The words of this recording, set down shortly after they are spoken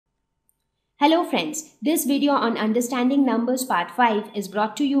Hello friends, this video on Understanding Numbers Part 5 is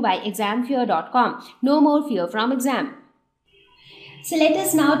brought to you by examfear.com. No more fear from exam. So let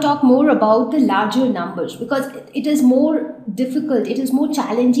us now talk more about the larger numbers because it is more difficult, it is more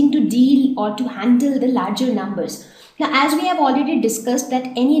challenging to deal or to handle the larger numbers. Now, as we have already discussed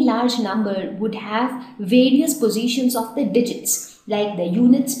that any large number would have various positions of the digits, like the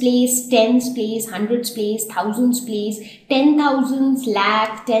units place, tens place, hundreds place, thousands place, 10,000s,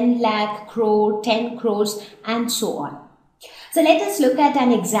 lakh, 10 lakh, crore, 10 crores, and so on. So let us look at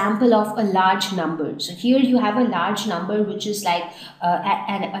an example of a large number. So here you have a large number which is like a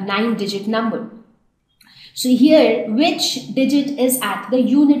 9-digit number. So here, which digit is at the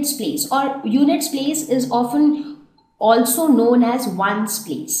units place, or units place is often also known as ones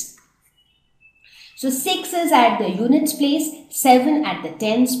place. So 6 is at the units place, 7 at the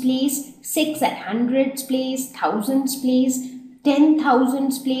tens place, 6 at hundreds place, thousands place,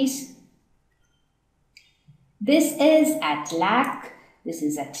 10,000s place. This is at lakh, this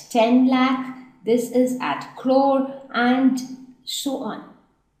is at 10 lakh, this is at crore, and so on.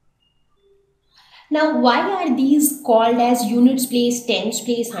 Now, why are these called as units place, tens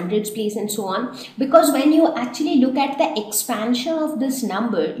place, hundreds place, and so on? Because when you actually look at the expansion of this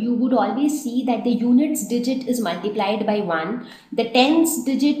number, you would always see that the units digit is multiplied by 1, the tens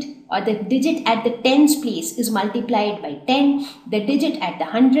digit or the digit at the tens place is multiplied by 10, the digit at the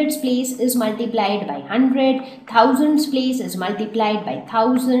hundreds place is multiplied by 100, thousands place is multiplied by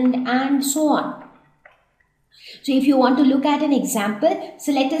 1000, and so on. So if you want to look at an example,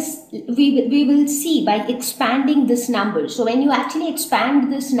 so we will see by expanding this number. So when you actually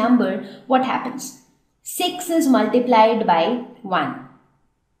expand this number, what happens? 6 is multiplied by 1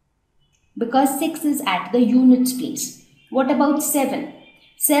 because 6 is at the units place. What about 7?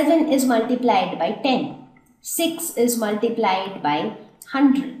 7 is multiplied by 10. 6 is multiplied by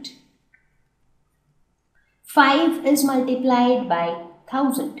 100. 5 is multiplied by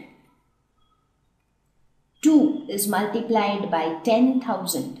 1000. 2 is multiplied by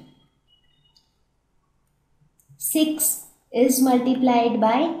 10,000. 6 is multiplied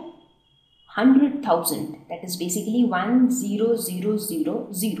by 100,000. That is basically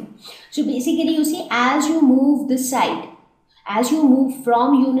 10000. So basically you see, as you move this side, as you move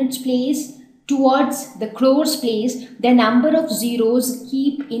from units place towards the crores place, the number of zeros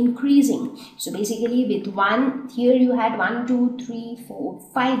keep increasing. So basically with 1, here you had 1, 2, 3, 4,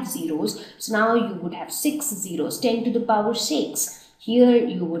 5 zeros. So now you would have 6 zeros, 10 to the power 6. Here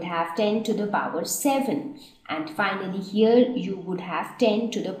you would have 10 to the power 7. And finally here you would have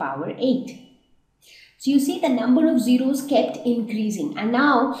 10 to the power 8. So you see the number of zeros kept increasing. And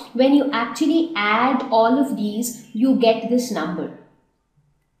now when you actually add all of these, you get this number.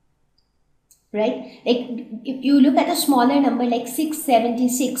 Right? Like if you look at a smaller number like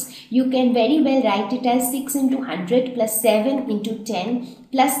 676, you can very well write it as 6 into 100 plus 7 into 10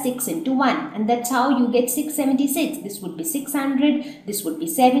 plus 6 into 1. And that's how you get 676. This would be 600, this would be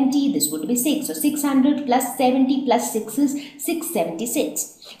 70, this would be 6. So 600 plus 70 plus 6 is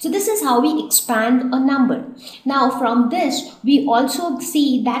 676. So this is how we expand a number. Now from this, we also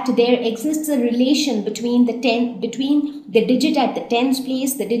see that there exists a relation between the digit at the tens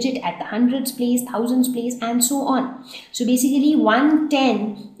place, the digit at the hundreds place, thousands place, and so on. So basically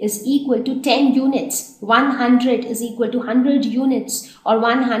 110 is equal to 10 units, 100 is equal to 100 units, or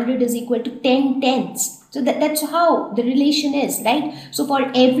 100 is equal to 10 tenths. So that's how the relation is, right? So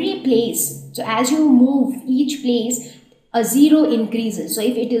for every place, so as you move each place, a zero increases. So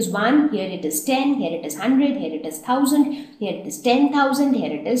if it is 1, here it is 10, here it is 100, here it is 1000, here it is 10,000,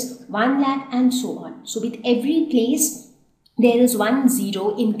 here it is 1 lakh, and so on. So with every place, there is 1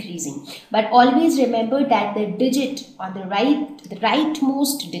 zero increasing. But always remember that the digit on the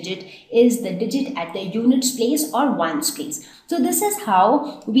rightmost digit is the digit at the units place or ones place. So this is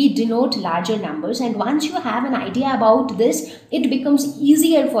how we denote larger numbers, and once you have an idea about this, it becomes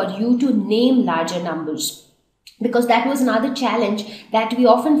easier for you to name larger numbers. Because that was another challenge that we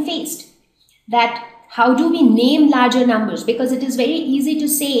often faced, that how do we name larger numbers? Because it is very easy to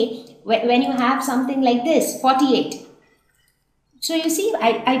say when you have something like this, 48. So you see,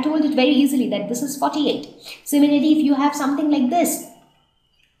 I told it very easily that this is 48. Similarly, if you have something like this,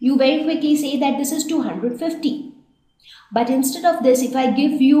 you very quickly say that this is 250. But instead of this, if I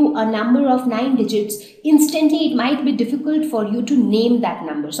give you a number of 9 digits, instantly it might be difficult for you to name that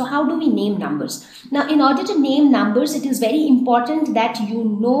number. So how do we name numbers? Now, in order to name numbers, it is very important that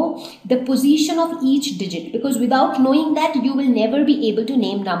you know the position of each digit, because without knowing that, you will never be able to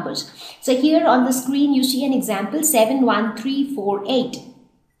name numbers. So here on the screen, you see an example, 71348.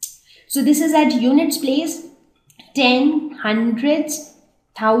 So this is at units place, 10, hundreds,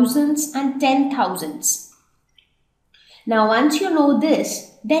 thousands and 10,000s. Now once you know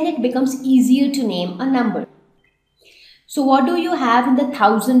this, then it becomes easier to name a number. So what do you have in the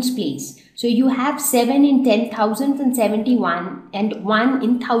thousands place? So you have 7 in 10,000s and 71 and 1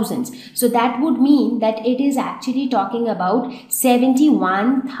 in thousands. So that would mean that it is actually talking about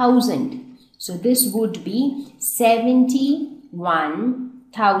 71,000. So this would be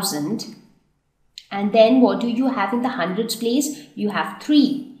 71,000. And then what do you have in the hundreds place? You have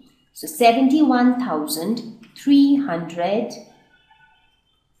 3. So 71,300.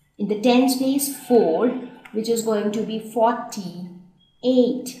 In the tens place, 4, which is going to be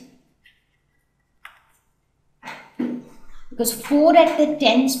 48. Because 4 at the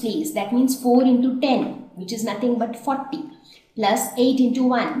tens place, that means 4 into 10, which is nothing but 40, plus 8 into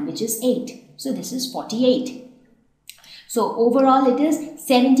 1, which is 8. So this is 48. So overall it is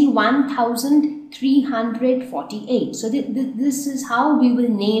 71,348. So this is how we will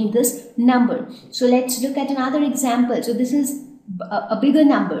name this number. So let's look at another example. So this is a bigger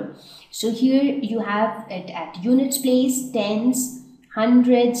number. So here you have it at units place, tens,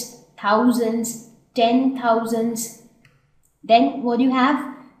 hundreds, thousands, 10,000s. Then what do you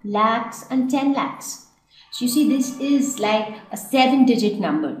have? Lakhs and 10 lakhs. So you see this is like a 7-digit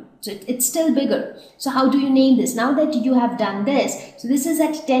number. So it's still bigger. So how do you name this? Now that you have done this, so this is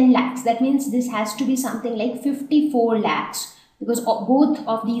at 10 lakhs. That means this has to be something like 54 lakhs. Because both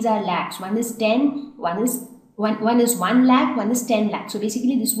of these are lakhs. One is 10, one is 1 lakh, one is 10 lakhs. So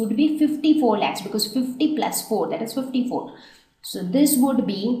basically this would be 54 lakhs because 50 plus 4, that is 54. So this would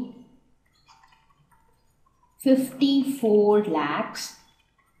be 54 lakhs.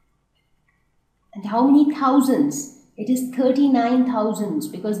 And how many thousands? It is 39 thousands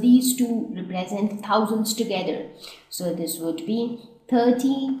because these two represent thousands together. So this would be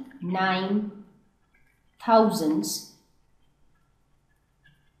 39 thousands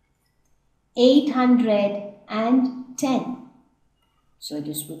 810. So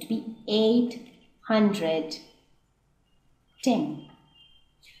this would be 810.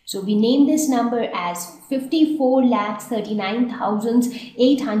 So we name this number as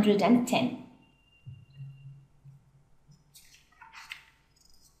 54,39,810.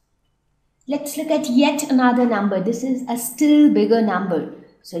 Let's look at yet another number. This is a still bigger number.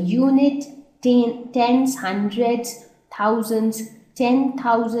 So unit, tens, hundreds, thousands,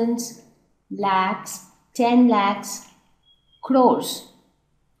 10,000s, lakhs, 10 lakhs, crores.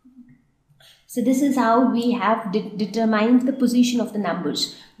 So this is how we have determined the position of the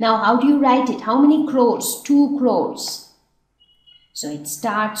numbers. Now how do you write it? How many crores? 2 crores. So it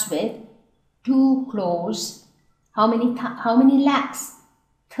starts with 2 crores. How many lakhs?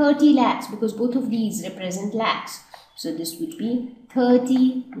 30 lakhs because both of these represent lakhs. So this would be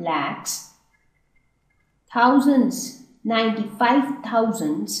 30 lakhs. Thousands, 95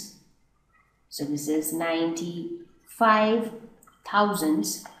 thousands. So this is 95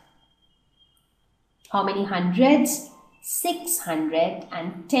 thousands. How many hundreds?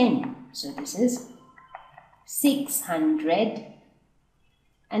 610. So this is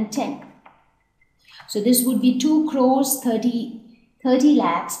 610. So this would be 2 crores 30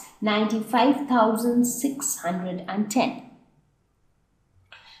 lakhs 95,610.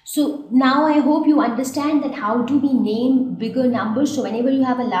 So now I hope you understand that how do we name bigger numbers. So whenever you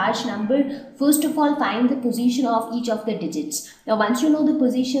have a large number, first of all find the position of each of the digits. Now once you know the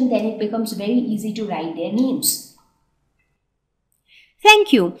position, then it becomes very easy to write their names.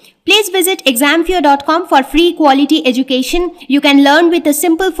 Thank you. Please visit examfear.com for free quality education. You can learn with a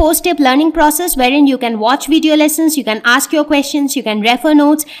simple 4-step learning process wherein you can watch video lessons, you can ask your questions, you can refer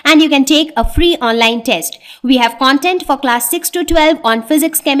notes, and you can take a free online test. We have content for class 6 to 12 on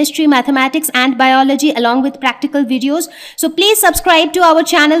physics, chemistry, mathematics, and biology along with practical videos. So please subscribe to our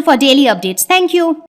channel for daily updates. Thank you.